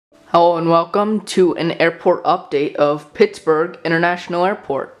Hello and welcome to an airport update of Pittsburgh International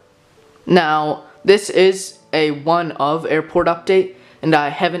Airport. Now, this is a one-of airport update, and I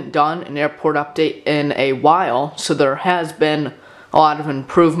haven't done an airport update in a while, so there has been a lot of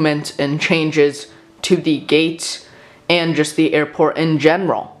improvements and changes to the gates and just the airport in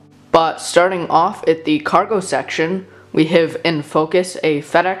general. But starting off at the cargo section, we have in focus a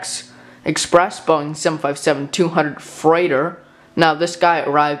FedEx Express Boeing 757-200 freighter. Now this guy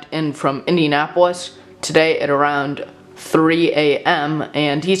arrived in from Indianapolis today at around 3 a.m.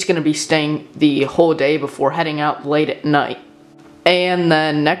 and he's going to be staying the whole day before heading out late at night. And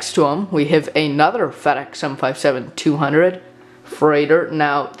then next to him we have another FedEx 757-200 freighter.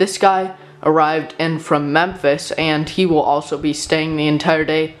 Now this guy arrived in from Memphis and he will also be staying the entire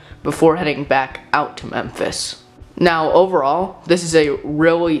day before heading back out to Memphis. Now overall, this is a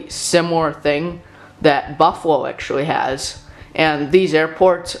really similar thing that Buffalo actually has. And these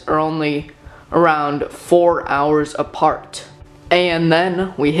airports are only around 4 hours apart. And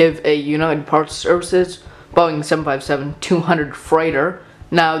then we have a United Parcel Services Boeing 757-200 freighter.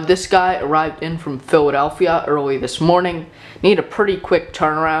 Now this guy arrived in from Philadelphia early this morning. Need a pretty quick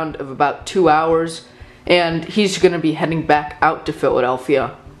turnaround of about 2 hours, and he's going to be heading back out to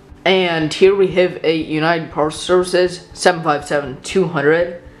Philadelphia. And here we have a United Parcel Services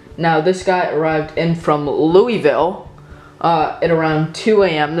 757-200. Now this guy arrived in from Louisville at around 2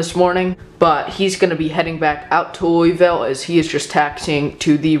 a.m. this morning, but he's going to be heading back out to Louisville as he is just taxiing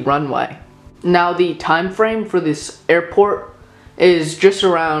to the runway. Now the time frame for this airport is just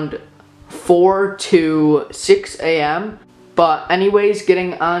around 4 to 6 a.m. But anyways,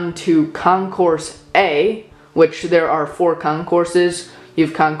 getting on to Concourse A, which there are 4 concourses. You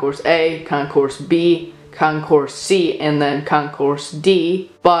have Concourse A, Concourse B, Concourse C, and then Concourse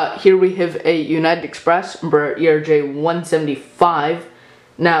D. But here we have a United Express ERJ 175.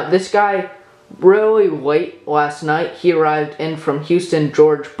 Now this guy really late last night. He arrived in from Houston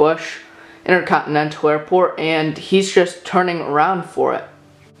George Bush Intercontinental Airport and he's just turning around for it.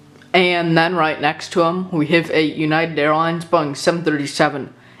 And then right next to him we have a United Airlines Boeing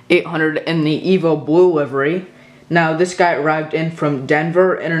 737-800 in the Evo Blue livery. Now this guy arrived in from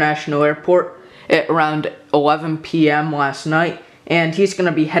Denver International Airport at around 11 p.m. last night, and he's going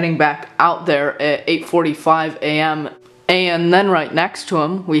to be heading back out there at 8:45 a.m. And then right next to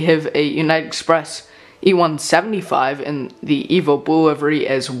him we have a United Express E175 in the Evo Blue livery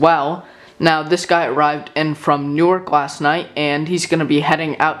as well. Now this guy arrived in from Newark last night and he's going to be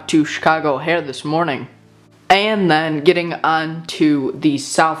heading out to Chicago O'Hare this morning. And then getting on to the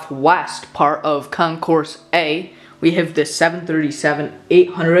southwest part of Concourse A, we have the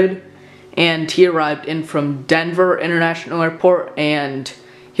 737-800. And he arrived in from Denver International Airport and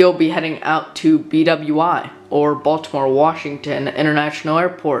he'll be heading out to BWI, or Baltimore Washington International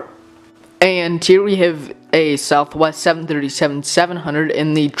Airport. And here we have a Southwest 737-700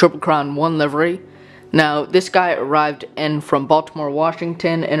 in the Triple Crown 1 livery. Now this guy arrived in from Baltimore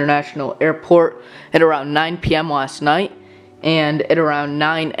Washington International Airport at around 9 p.m. last night, and at around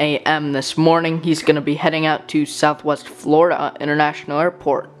 9 a.m. this morning he's going to be heading out to Southwest Florida International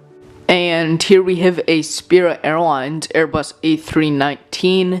Airport. And here we have a Spirit Airlines Airbus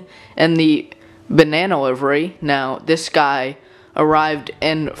A319 in the Banana livery. Now this guy arrived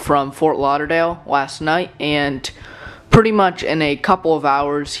in from Fort Lauderdale last night, and pretty much in a couple of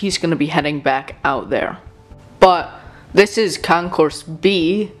hours he's going to be heading back out there. But this is Concourse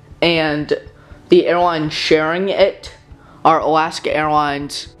B, and the airlines sharing it are Alaska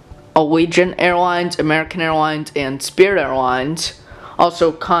Airlines, Allegiant Airlines, American Airlines, and Spirit Airlines.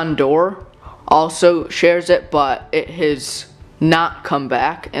 Also Condor also shares it, but it has not come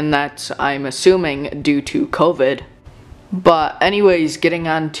back, and that's, I'm assuming, due to COVID. But anyways, getting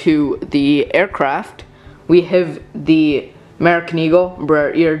on to the aircraft, we have the American Eagle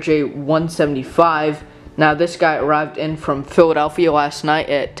ERJ 175. Now this guy arrived in from Philadelphia last night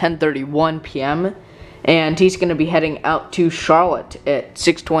at 10:31 p.m. and he's going to be heading out to Charlotte at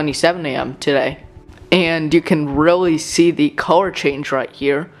 6:27 a.m. today. And you can really see the color change right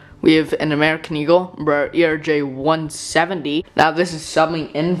here. We have an American Eagle ERJ 170. Now this is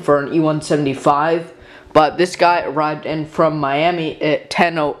subbing in for an E175, but this guy arrived in from Miami at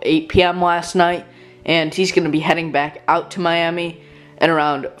 10:08 p.m. last night, and he's going to be heading back out to Miami in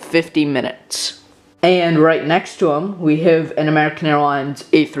around 50 minutes. And right next to him we have an American Airlines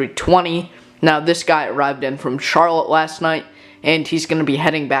A320. Now this guy arrived in from Charlotte last night, and he's going to be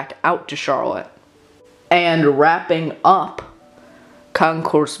heading back out to Charlotte. And wrapping up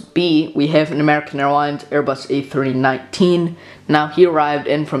Concourse B, we have an American Airlines Airbus A319. Now, he arrived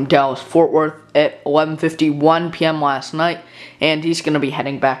in from Dallas-Fort Worth at 11:51 p.m. last night, and he's going to be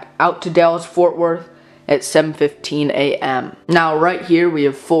heading back out to Dallas-Fort Worth at 7:15 a.m. Now, right here, we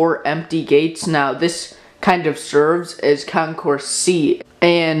have 4 empty gates. Now, this kind of serves as Concourse C.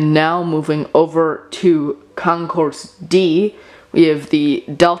 And now, moving over to Concourse D, we have the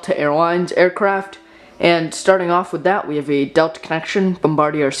Delta Airlines aircraft. And starting off with that, we have a Delta connection,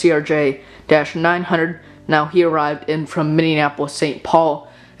 Bombardier CRJ-900. Now, he arrived in from Minneapolis-St. Paul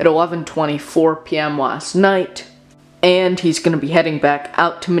at 11:24 p.m. last night. And he's going to be heading back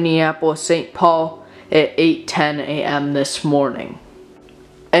out to Minneapolis-St. Paul at 8:10 a.m. this morning.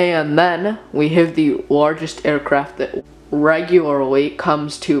 And then we have the largest aircraft that regularly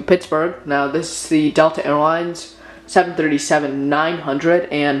comes to Pittsburgh. Now, this is the Delta Airlines 737-900,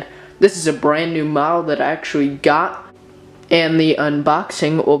 and this is a brand new model that I actually got, and the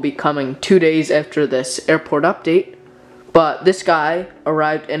unboxing will be coming 2 days after this airport update. But this guy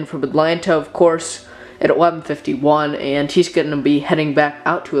arrived in from Atlanta, of course, at 11:51, and he's going to be heading back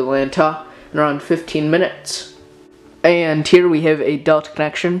out to Atlanta in around 15 minutes. And here we have a Delta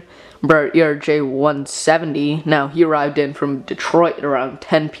connection, Bombardier J170. Now, he arrived in from Detroit at around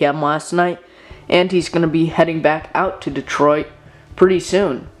 10 p.m. last night, and he's going to be heading back out to Detroit pretty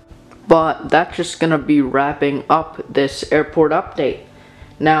soon. But that's just going to be wrapping up this airport update.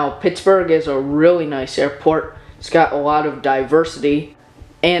 Now, Pittsburgh is a really nice airport. It's got a lot of diversity,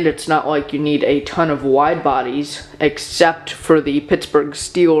 and it's not like you need a ton of wide bodies, except for the Pittsburgh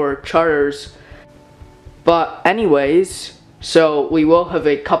Steelers charters. But anyways, so we will have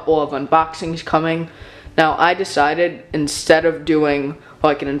a couple of unboxings coming. Now, I decided instead of doing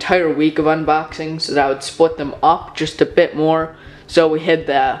like an entire week of unboxings that I would split them up just a bit more. So we had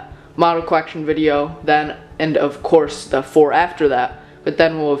the model collection video then, and of course the 4 after that. But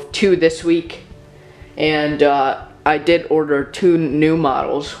then we'll have 2 this week. And I did order 2 new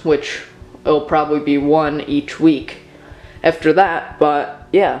models, which will probably be 1 each week after that. But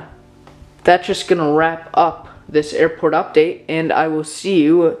yeah, that's just gonna wrap up this airport update, and I will see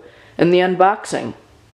you in the unboxing.